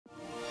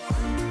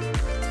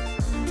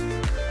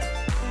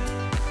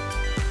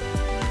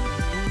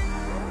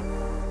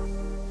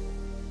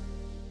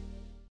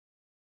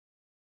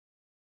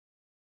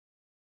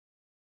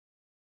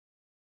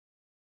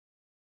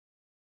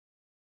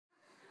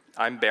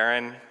I'm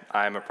Barron.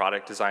 I'm a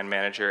product design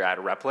manager at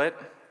Replit.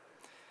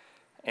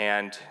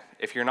 And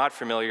if you're not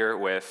familiar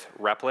with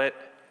Replit,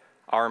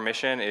 our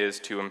mission is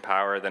to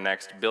empower the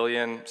next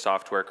billion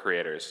software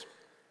creators.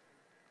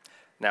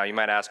 Now you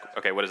might ask,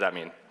 okay, what does that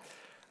mean?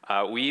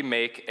 We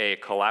make a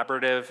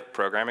collaborative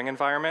programming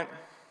environment.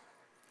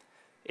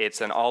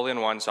 It's an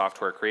all-in-one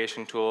software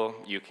creation tool.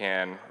 You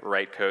can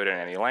write code in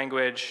any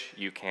language.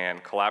 You can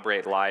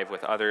collaborate live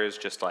with others,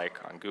 just like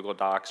on Google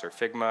Docs or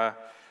Figma.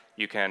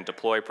 You can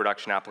deploy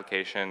production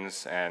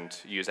applications and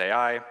use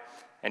AI,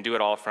 and do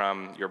it all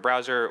from your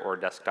browser or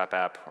desktop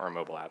app or a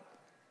mobile app.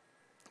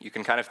 You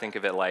can kind of think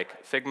of it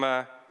like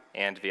Figma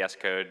and VS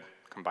Code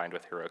combined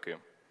with Heroku.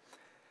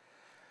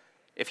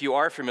 If you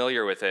are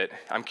familiar with it,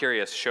 I'm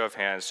curious, show of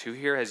hands, who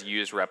here has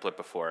used Replit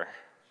before?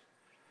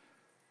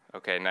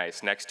 Okay,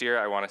 nice. Next year,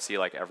 I want to see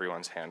like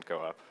everyone's hand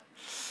go up.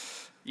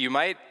 You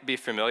might be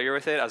familiar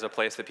with it as a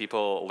place that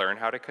people learn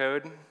how to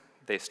code.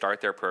 They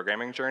start their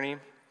programming journey.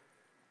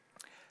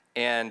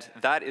 And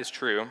that is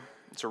true.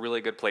 It's a really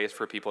good place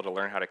for people to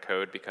learn how to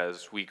code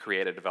because we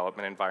create a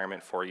development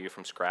environment for you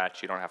from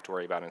scratch. You don't have to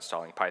worry about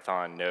installing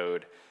Python,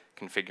 Node,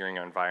 configuring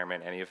your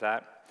environment, any of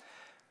that.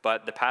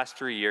 But the past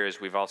 3 years,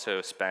 we've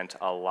also spent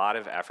a lot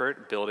of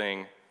effort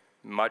building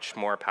much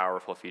more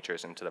powerful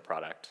features into the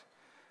product.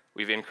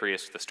 We've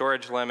increased the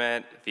storage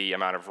limit, the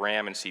amount of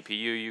RAM and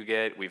CPU you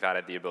get. We've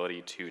added the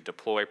ability to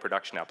deploy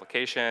production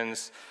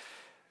applications,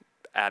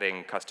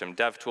 adding custom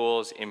dev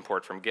tools,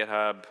 import from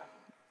GitHub,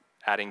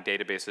 adding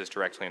databases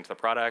directly into the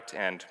product,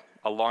 and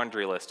a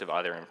laundry list of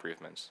other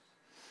improvements.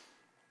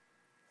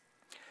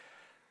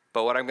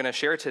 But what I'm going to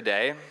share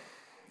today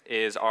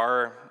is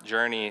our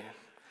journey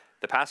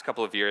the past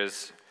couple of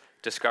years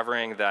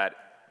discovering that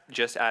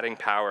just adding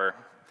power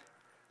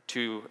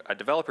to a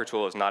developer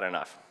tool is not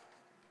enough.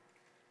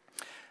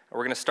 We're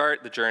going to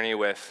start the journey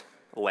with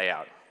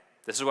layout.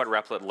 This is what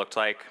Replit looked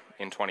like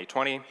in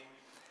 2020.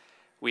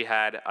 We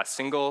had a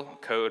single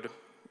code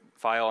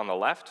file on the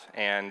left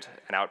and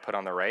an output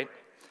on the right.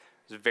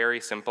 It was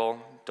very simple,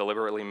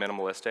 deliberately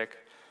minimalistic,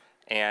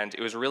 and it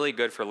was really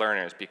good for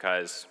learners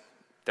because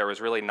there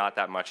was really not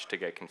that much to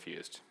get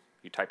confused.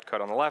 You typed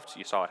code on the left,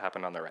 you saw what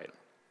happened on the right.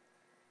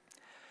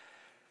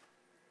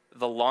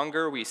 The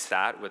longer we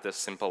sat with this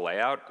simple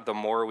layout, the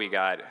more we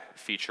got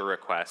feature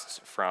requests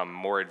from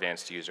more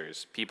advanced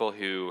users, people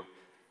who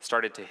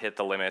started to hit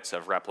the limits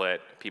of Replit,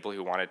 people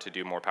who wanted to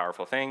do more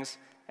powerful things.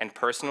 And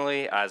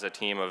personally, as a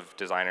team of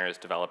designers,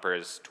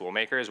 developers, tool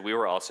makers, we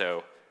were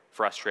also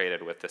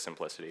frustrated with the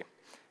simplicity.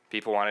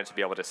 People wanted to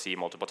be able to see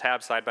multiple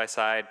tabs side by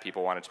side.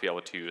 People wanted to be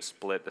able to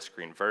split the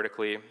screen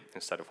vertically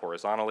instead of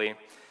horizontally.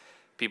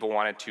 People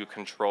wanted to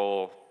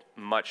control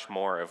much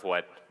more of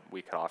what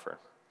we could offer.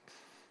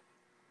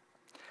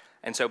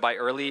 And so by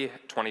early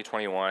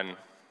 2021,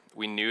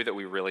 we knew that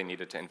we really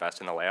needed to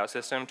invest in the layout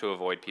system to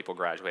avoid people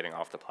graduating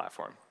off the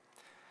platform.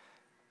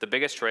 The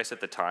biggest choice at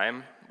the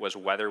time was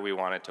whether we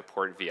wanted to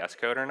port VS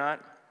Code or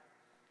not.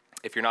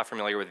 If you're not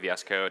familiar with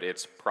VS Code,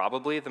 it's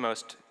probably the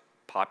most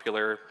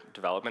popular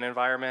development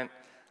environment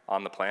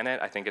on the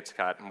planet. I think it's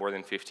got more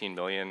than 15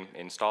 million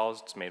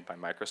installs. It's made by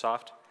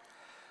Microsoft.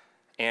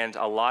 And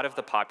a lot of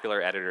the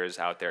popular editors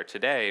out there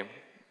today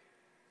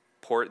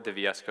port the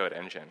VS Code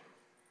engine.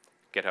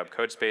 GitHub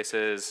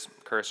Codespaces,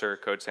 Cursor,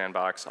 Code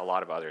Sandbox, a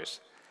lot of others.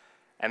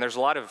 And there's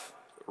a lot of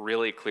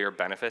really clear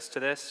benefits to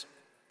this.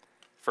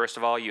 First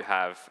of all, you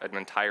have an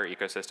entire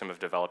ecosystem of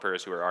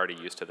developers who are already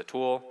used to the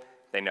tool.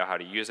 They know how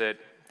to use it.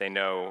 They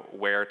know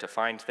where to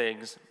find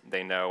things.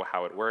 They know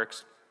how it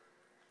works.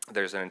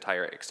 There's an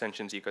entire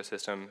extensions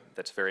ecosystem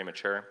that's very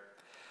mature.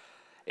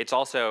 It's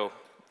also,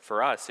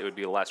 for us, it would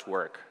be less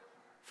work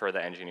for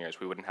the engineers.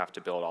 We wouldn't have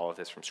to build all of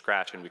this from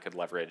scratch, and we could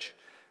leverage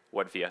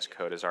what VS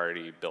Code is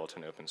already built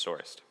and open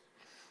sourced.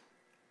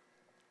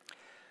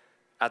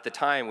 At the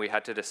time, we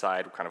had to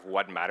decide kind of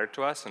what mattered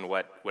to us and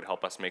what would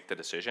help us make the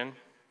decision.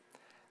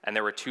 And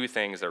there were two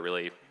things that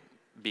really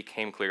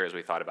became clear as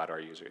we thought about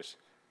our users.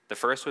 The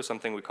first was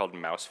something we called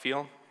mouse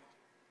feel.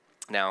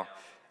 Now,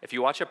 if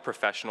you watch a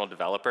professional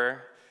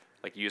developer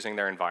like using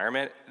their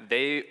environment,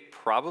 they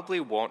probably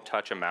won't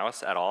touch a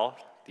mouse at all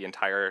the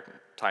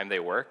entire time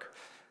they work.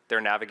 They're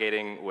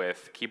navigating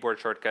with keyboard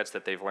shortcuts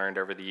that they've learned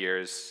over the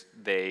years.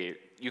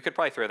 You could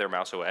probably throw their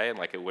mouse away and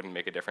like it wouldn't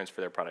make a difference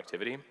for their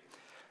productivity.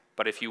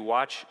 But if you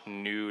watch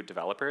new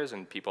developers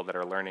and people that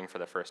are learning for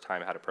the first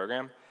time how to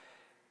program,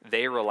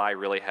 they rely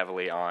really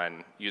heavily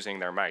on using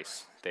their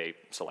mice. They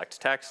select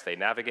text, they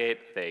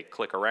navigate, they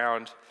click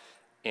around,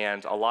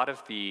 and a lot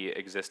of the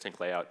existing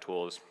layout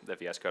tools that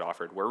VS Code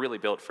offered were really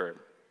built for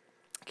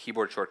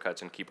keyboard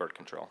shortcuts and keyboard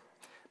control.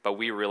 But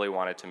we really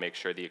wanted to make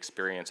sure the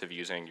experience of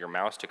using your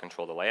mouse to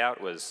control the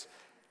layout was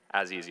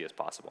as easy as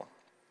possible.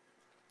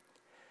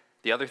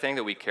 The other thing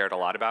that we cared a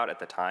lot about at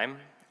the time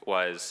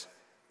was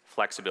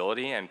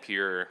flexibility and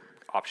pure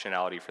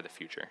optionality for the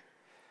future.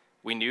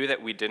 we knew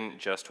that we didn't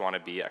just want to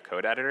be a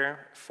code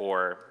editor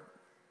for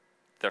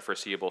the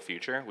foreseeable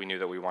future. We knew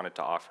that we wanted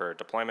to offer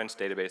deployments,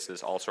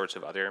 databases, all sorts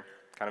of other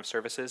kind of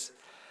services.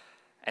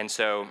 And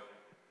so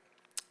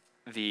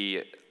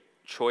the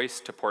choice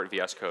to port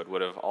VS Code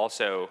would have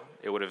also,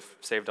 it would have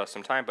saved us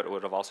some time, but it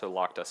would have also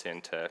locked us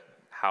into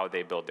how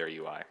they build their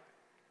UI.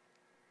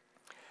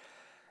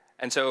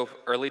 And so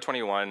early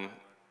 21,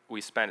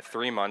 we spent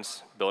 3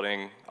 months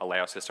building a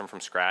layout system from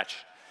scratch.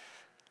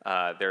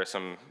 There are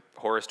some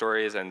horror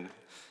stories, and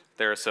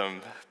there are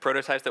some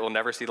prototypes that will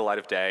never see the light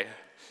of day.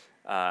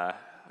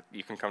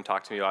 You can come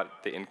talk to me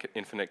about the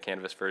infinite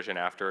canvas version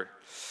after.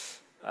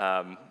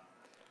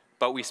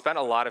 But we spent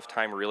a lot of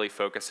time really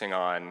focusing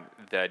on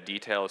the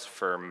details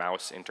for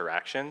mouse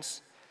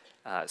interactions.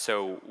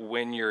 So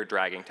when you're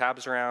dragging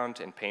tabs around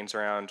and panes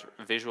around,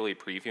 visually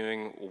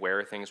previewing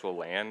where things will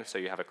land so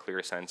you have a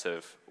clear sense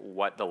of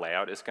what the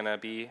layout is going to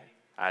be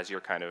as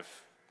you're kind of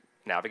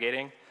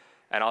navigating,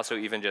 and also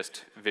even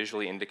just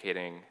visually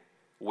indicating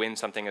when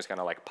something is going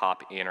to like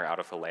pop in or out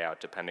of the layout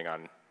depending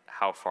on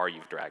how far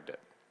you've dragged it.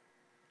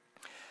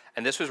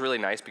 And this was really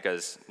nice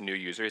because new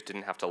users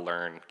didn't have to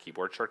learn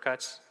keyboard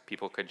shortcuts.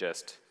 People could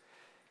just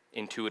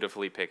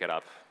intuitively pick it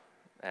up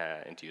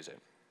and use it.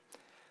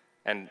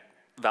 And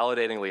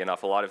validatingly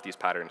enough, a lot of these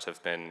patterns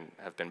have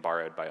been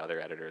borrowed by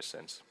other editors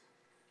since.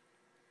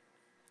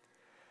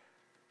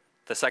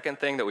 The second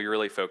thing that we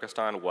really focused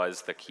on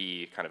was the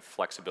key kind of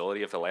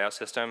flexibility of the layout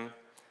system.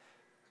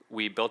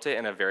 We built it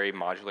in a very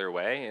modular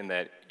way in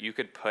that you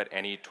could put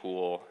any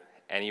tool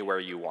anywhere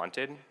you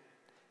wanted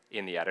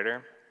in the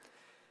editor.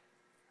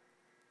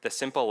 The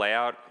simple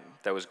layout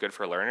that was good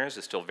for learners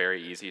is still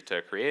very easy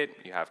to create.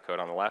 You have code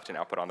on the left and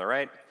output on the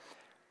right.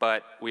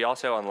 But we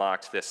also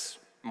unlocked this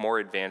more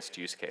advanced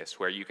use case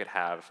where you could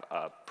have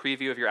a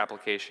preview of your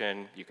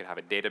application, you could have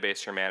a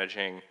database you're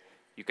managing,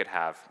 you could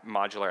have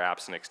modular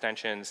apps and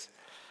extensions.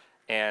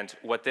 And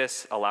what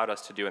this allowed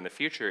us to do in the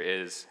future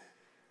is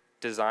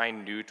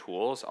design new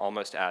tools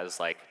almost as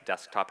like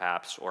desktop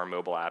apps or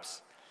mobile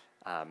apps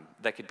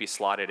that could be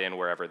slotted in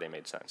wherever they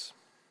made sense.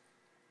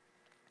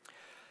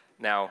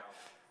 Now,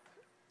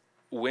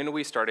 when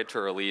we started to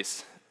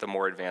release the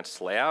more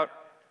advanced layout,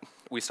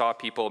 we saw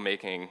people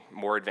making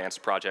more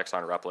advanced projects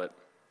on Replit.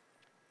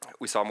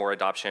 We saw more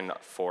adoption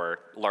for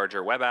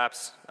larger web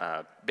apps,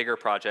 bigger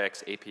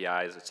projects,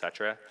 APIs, et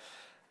cetera.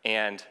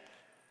 And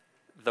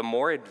the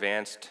more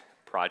advanced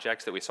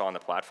projects that we saw on the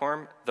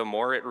platform, the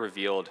more it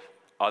revealed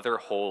other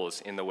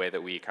holes in the way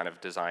that we kind of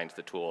designed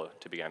the tool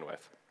to begin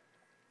with.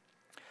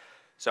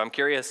 So I'm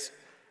curious,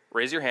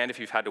 raise your hand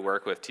if you've had to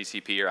work with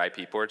TCP or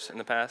IP ports in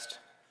the past.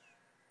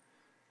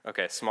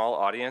 Okay, small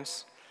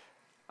audience.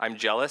 I'm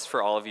jealous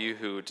for all of you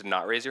who did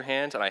not raise your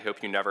hand, and I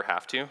hope you never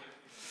have to.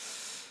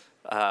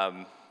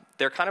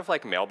 They're kind of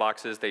like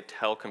mailboxes. They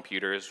tell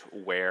computers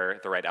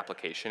where the right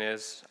application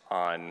is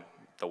on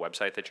the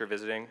website that you're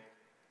visiting.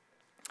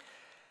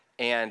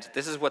 And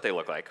this is what they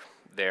look like.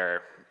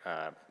 They're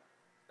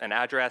an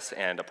address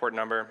and a port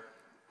number.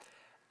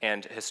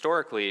 And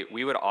historically,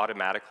 we would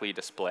automatically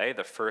display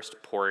the first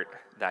port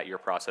that your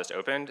process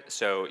opened,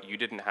 so you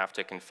didn't have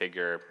to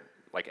configure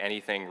like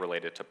anything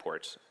related to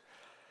ports.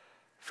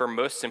 For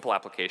most simple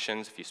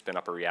applications, if you spin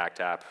up a React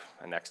app,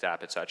 a Next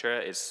app, et cetera,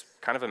 it's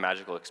kind of a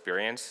magical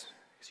experience.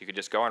 So you could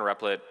just go on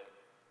Replit,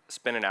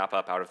 spin an app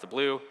up out of the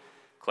blue,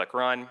 click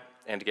run,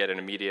 and get an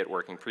immediate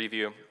working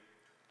preview.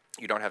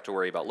 You don't have to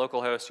worry about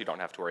localhost, you don't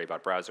have to worry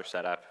about browser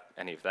setup,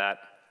 any of that.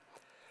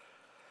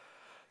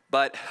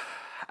 But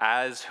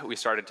as we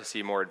started to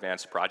see more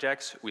advanced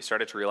projects, we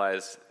started to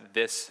realize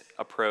this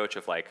approach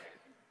of like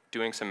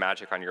doing some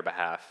magic on your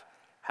behalf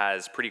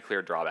has pretty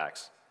clear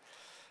drawbacks.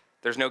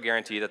 There's no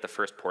guarantee that the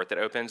first port that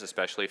opens,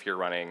 especially if you're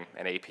running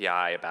an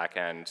API, a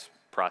backend,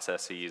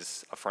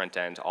 processes, a front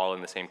end, all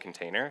in the same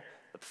container,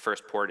 that the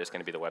first port is going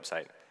to be the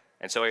website.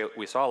 And so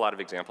we saw a lot of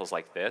examples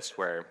like this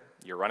where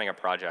you're running a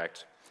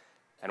project,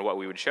 and what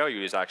we would show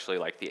you is actually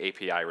like the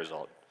API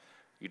result.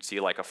 You'd see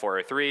like a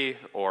 403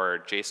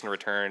 or JSON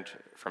returned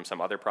from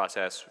some other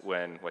process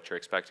when what you're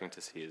expecting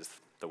to see is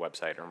the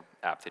website or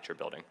app that you're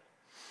building.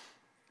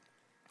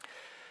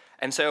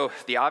 And so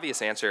the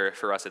obvious answer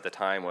for us at the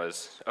time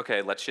was,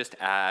 okay, let's just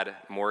add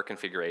more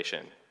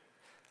configuration.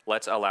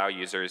 Let's allow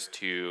users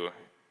to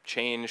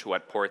change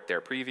what port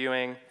they're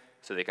previewing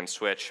so they can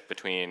switch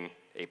between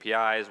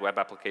APIs, web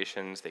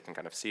applications, they can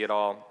kind of see it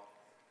all.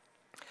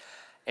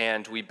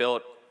 And we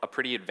built a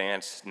pretty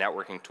advanced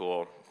networking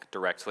tool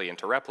directly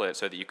into Replit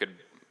so that you could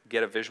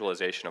get a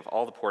visualization of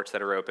all the ports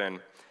that are open,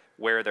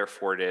 where they're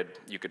forwarded,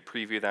 you could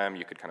preview them,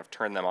 you could kind of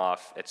turn them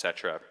off, et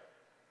cetera.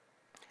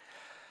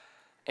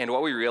 And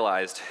what we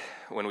realized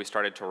when we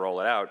started to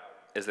roll it out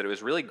is that it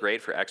was really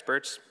great for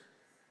experts.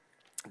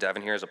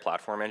 Devin here is a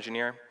platform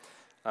engineer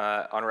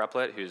on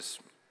Replit who's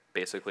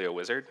basically a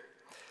wizard.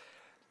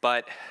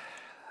 But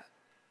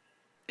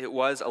it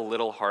was a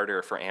little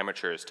harder for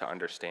amateurs to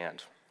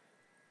understand.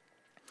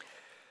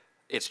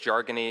 It's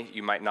jargony.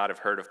 You might not have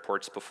heard of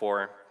ports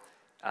before.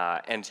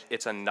 And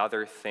it's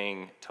another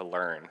thing to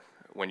learn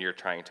when you're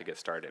trying to get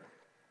started.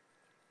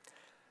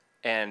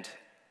 And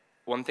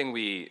one thing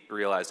we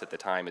realized at the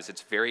time is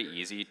it's very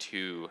easy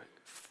to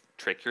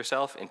trick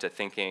yourself into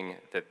thinking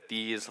that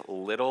these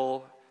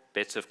little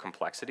bits of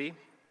complexity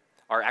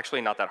are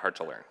actually not that hard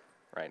to learn,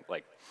 right?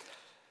 Like,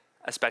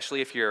 especially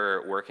if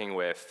you're working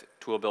with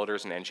tool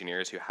builders and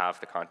engineers who have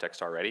the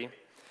context already.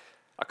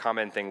 A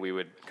common thing we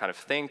would kind of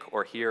think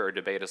or hear or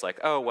debate is like,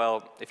 oh,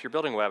 well, if you're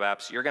building web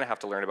apps, you're going to have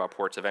to learn about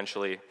ports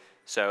eventually,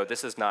 so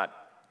this is not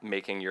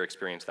making your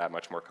experience that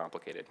much more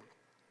complicated.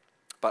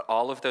 But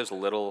all of those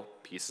little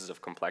pieces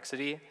of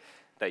complexity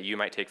that you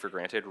might take for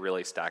granted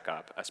really stack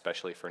up,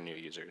 especially for new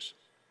users.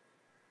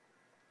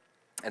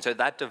 And so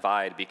that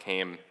divide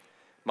became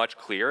much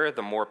clearer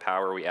the more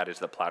power we added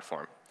to the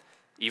platform.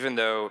 Even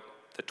though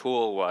the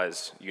tool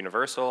was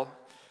universal,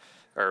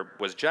 or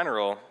was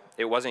general,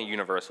 it wasn't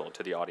universal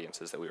to the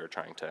audiences that we were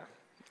trying to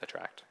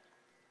attract.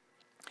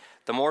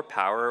 The more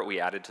power we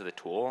added to the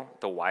tool,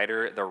 the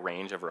wider the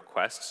range of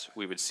requests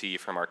we would see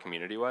from our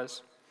community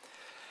was.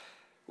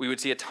 We would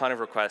see a ton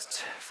of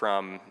requests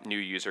from new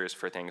users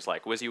for things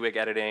like WYSIWYG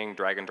editing,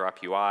 drag and drop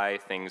UI,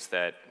 things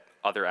that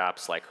other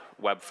apps like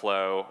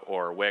Webflow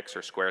or Wix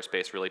or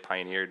Squarespace really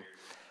pioneered.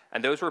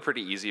 And those were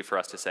pretty easy for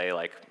us to say,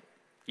 like,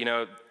 you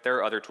know, there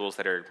are other tools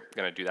that are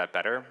going to do that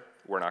better.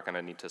 We're not going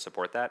to need to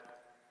support that.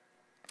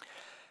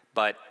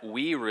 But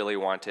we really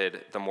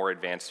wanted the more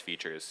advanced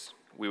features.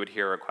 We would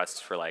hear requests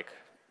for like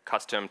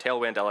custom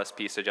Tailwind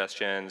LSP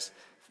suggestions,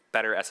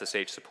 better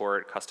SSH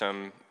support,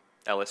 custom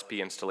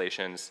LSP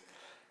installations.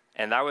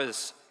 And that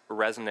was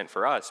resonant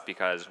for us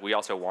because we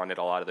also wanted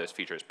a lot of those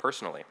features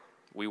personally.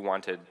 We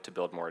wanted to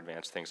build more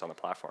advanced things on the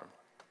platform.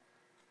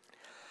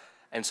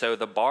 And so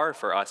the bar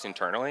for us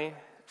internally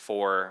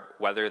for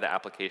whether the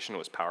application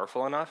was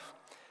powerful enough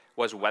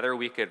was whether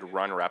we could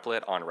run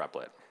Replit on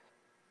Replit.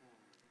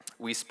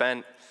 We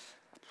spent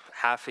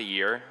half a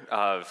year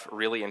of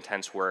really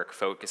intense work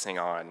focusing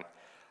on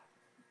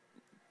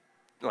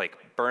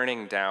like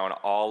burning down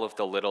all of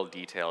the little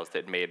details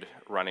that made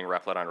running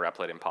Replit on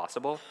Replit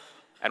impossible.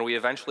 And we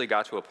eventually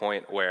got to a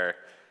point where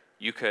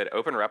you could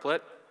open Replit,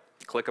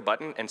 click a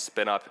button, and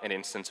spin up an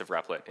instance of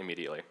Replit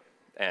immediately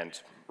and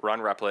run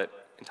Replit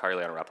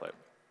entirely on Replit.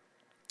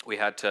 We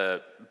had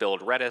to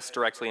build Redis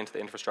directly into the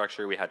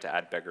infrastructure. We had to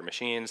add bigger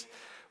machines.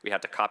 We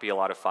had to copy a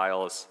lot of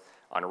files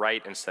on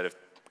write instead of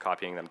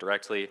copying them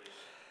directly.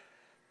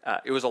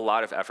 It was a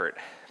lot of effort,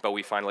 but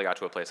we finally got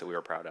to a place that we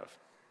were proud of.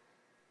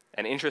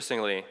 And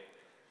interestingly,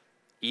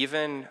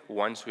 even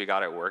once we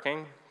got it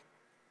working,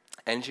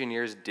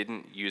 engineers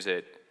didn't use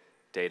it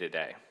day to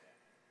day.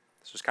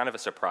 This was kind of a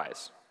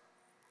surprise.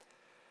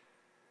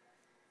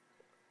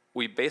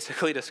 We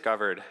basically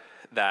discovered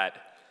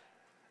that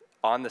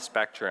on the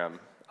spectrum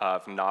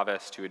of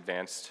novice to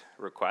advanced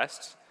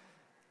requests,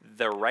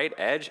 the right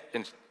edge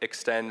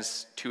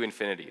extends to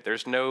infinity.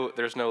 There's no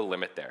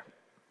limit there.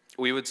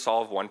 We would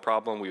solve one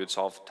problem, we would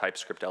solve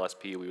TypeScript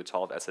LSP, we would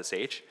solve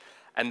SSH,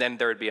 and then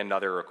there would be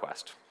another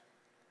request.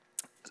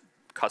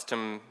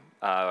 Custom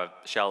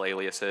shell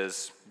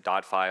aliases,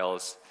 dot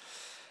files,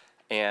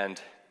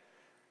 and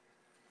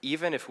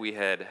even if we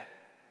had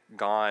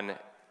gone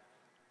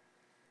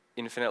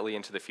infinitely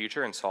into the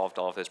future and solved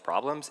all of those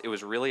problems, it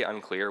was really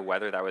unclear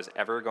whether that was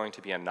ever going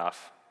to be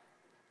enough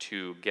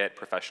to get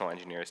professional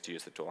engineers to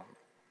use the tool.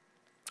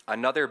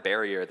 Another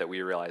barrier that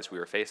we realized we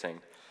were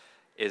facing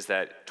is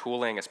that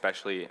tooling,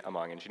 especially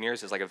among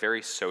engineers, is like a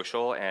very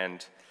social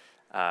and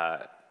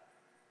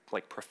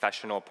like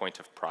professional point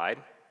of pride.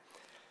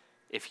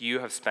 If you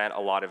have spent a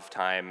lot of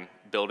time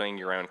building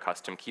your own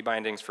custom key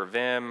bindings for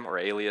Vim or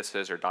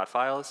aliases or dot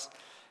files,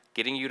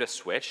 getting you to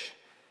switch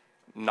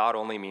not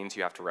only means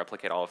you have to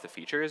replicate all of the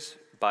features,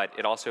 but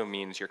it also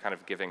means you're kind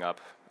of giving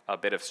up a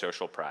bit of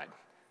social pride.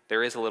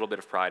 There is a little bit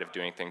of pride of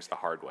doing things the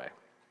hard way.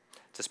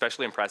 It's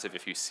especially impressive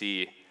if you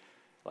see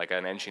like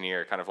an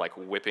engineer kind of like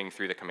whipping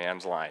through the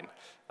commands line,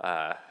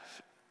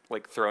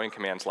 like throwing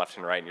commands left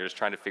and right, and you're just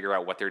trying to figure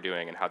out what they're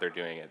doing and how they're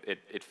doing it.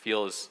 It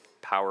feels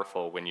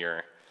powerful when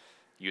you're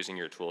using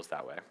your tools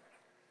that way.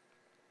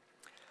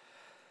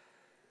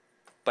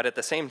 But at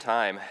the same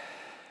time,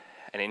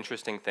 an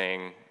interesting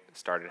thing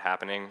started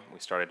happening. We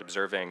started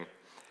observing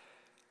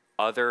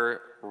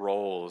other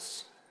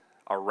roles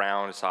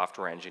around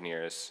software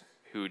engineers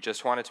who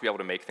just wanted to be able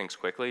to make things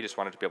quickly, just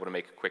wanted to be able to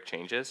make quick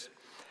changes,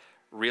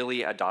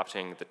 really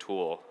adopting the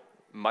tool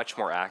much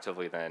more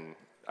actively than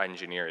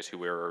engineers who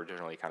we were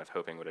originally kind of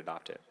hoping would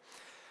adopt it.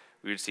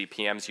 We would see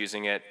PMs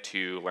using it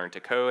to learn to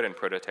code and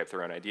prototype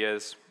their own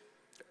ideas,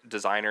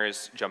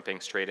 designers jumping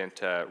straight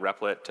into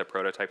Replit to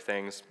prototype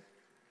things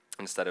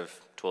instead of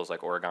tools like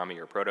Origami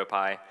or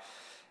ProtoPie,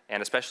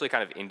 and especially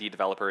kind of indie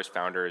developers,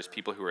 founders,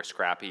 people who are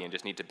scrappy and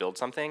just need to build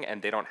something,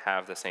 and they don't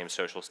have the same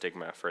social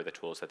stigma for the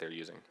tools that they're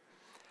using.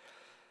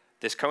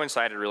 This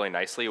coincided really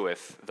nicely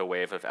with the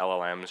wave of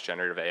LLMs,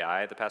 generative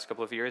AI, the past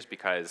couple of years,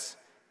 because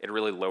it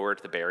really lowered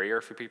the barrier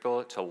for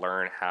people to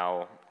learn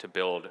how to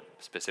build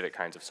specific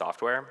kinds of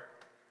software.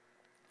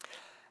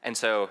 And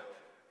so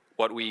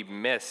what we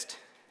missed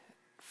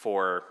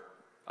for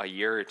a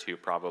year or two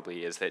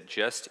probably is that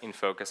just in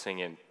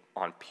focusing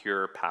on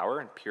pure power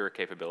and pure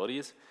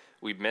capabilities,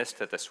 we missed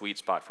that the sweet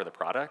spot for the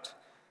product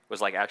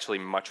was like actually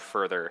much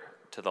further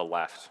to the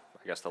left.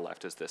 I guess the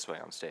left is this way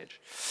on stage,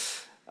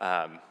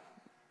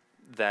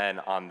 than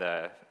on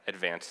the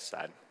advanced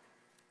side.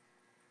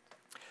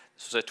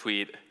 This was a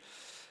tweet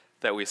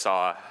that we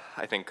saw,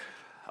 I think,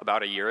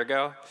 about a year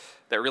ago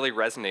that really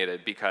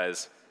resonated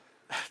because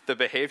the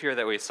behavior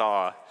that we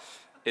saw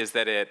is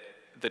that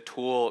the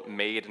tool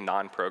made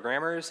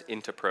non-programmers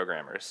into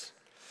programmers.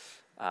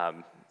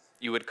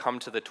 You would come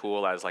to the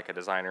tool as like a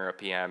designer, a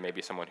PM,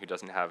 maybe someone who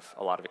doesn't have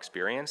a lot of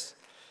experience,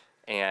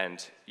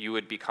 and you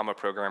would become a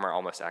programmer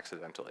almost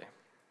accidentally.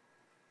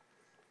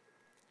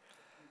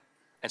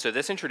 And so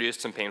this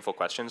introduced some painful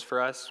questions for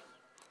us.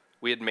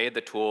 We had made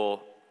the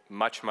tool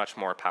much, much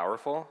more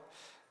powerful,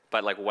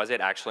 but like, was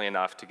it actually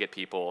enough to get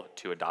people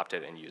to adopt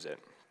it and use it?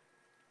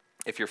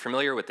 If you're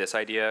familiar with this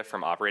idea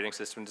from operating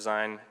system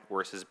design,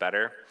 worse is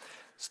better.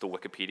 It's the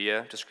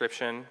Wikipedia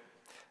description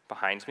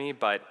behind me,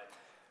 but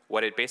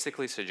what it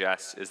basically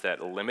suggests is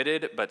that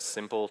limited but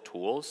simple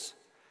tools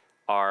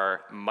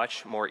are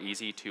much more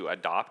easy to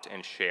adopt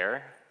and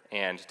share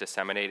and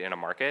disseminate in a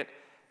market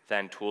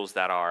than tools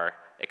that are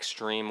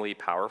extremely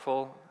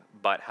powerful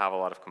but have a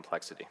lot of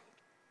complexity.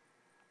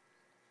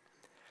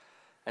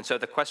 And so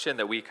the question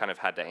that we kind of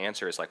had to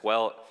answer is like,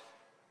 well,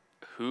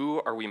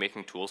 who are we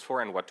making tools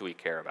for and what do we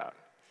care about?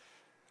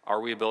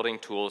 Are we building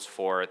tools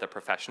for the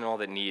professional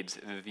that needs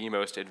the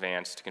most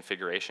advanced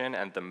configuration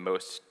and the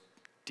most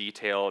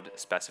detailed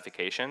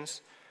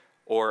specifications?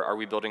 Or are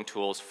we building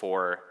tools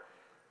for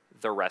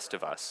the rest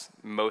of us,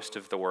 most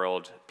of the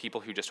world,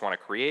 people who just want to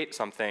create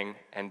something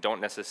and don't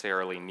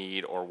necessarily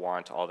need or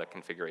want all the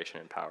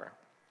configuration and power?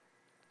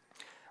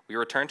 We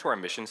return to our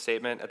mission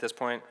statement at this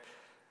point.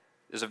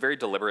 There's a very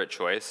deliberate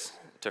choice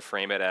to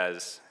frame it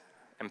as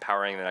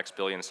empowering the next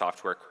billion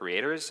software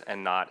creators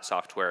and not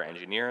software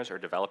engineers or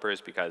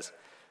developers, because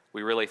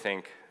we really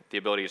think the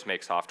ability to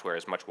make software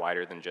is much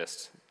wider than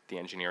just the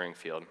engineering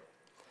field.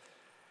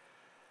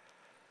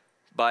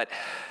 But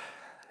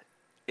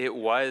it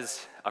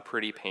was a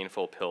pretty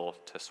painful pill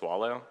to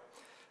swallow,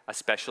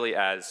 especially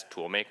as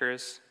tool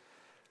makers.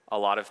 A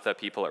lot of the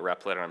people at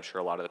Replit, and I'm sure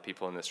a lot of the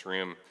people in this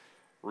room,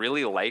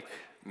 really like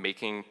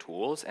making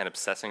tools and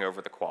obsessing over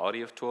the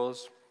quality of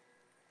tools.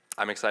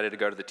 I'm excited to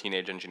go to the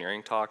teenage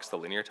engineering talks, the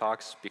linear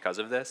talks, because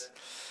of this.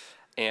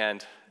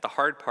 And the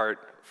hard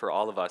part for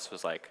all of us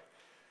was like,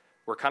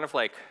 we're kind of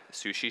like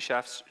sushi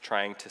chefs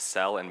trying to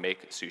sell and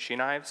make sushi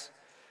knives.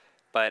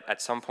 But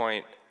at some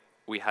point,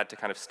 we had to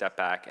kind of step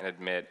back and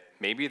admit,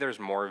 maybe there's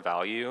more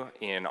value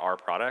in our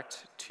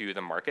product to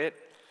the market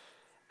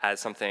as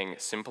something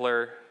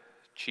simpler,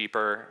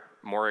 cheaper,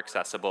 more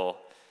accessible,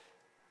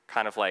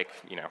 kind of like,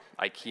 you know,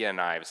 IKEA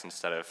knives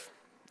instead of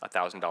a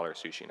 $1,000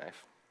 sushi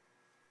knife.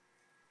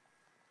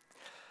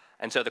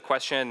 And so the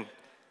question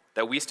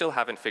that we still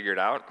haven't figured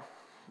out,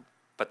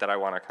 but that I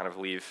want to kind of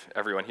leave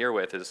everyone here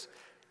with is,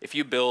 if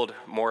you build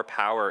more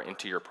power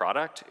into your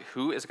product,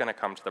 who is going to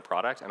come to the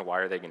product and why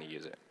are they going to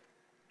use it?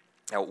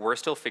 Now, we're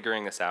still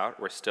figuring this out.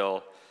 We're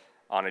still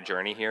on a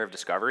journey here of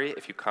discovery.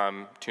 If you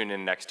tune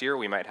in next year,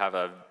 we might have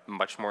a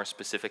much more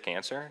specific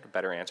answer, a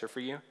better answer for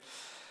you.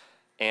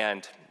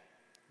 And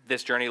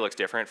this journey looks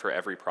different for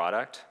every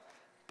product,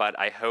 but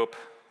I hope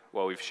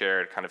what we've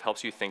shared kind of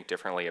helps you think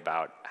differently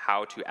about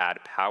how to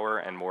add power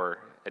and more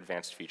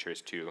advanced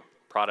features to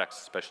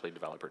products, especially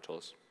developer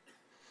tools.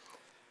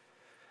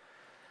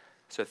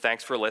 So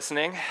thanks for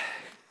listening.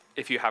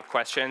 If you have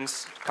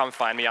questions, come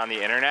find me on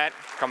the internet,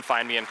 come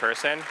find me in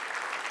person.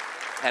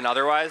 And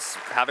otherwise,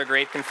 have a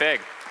great config.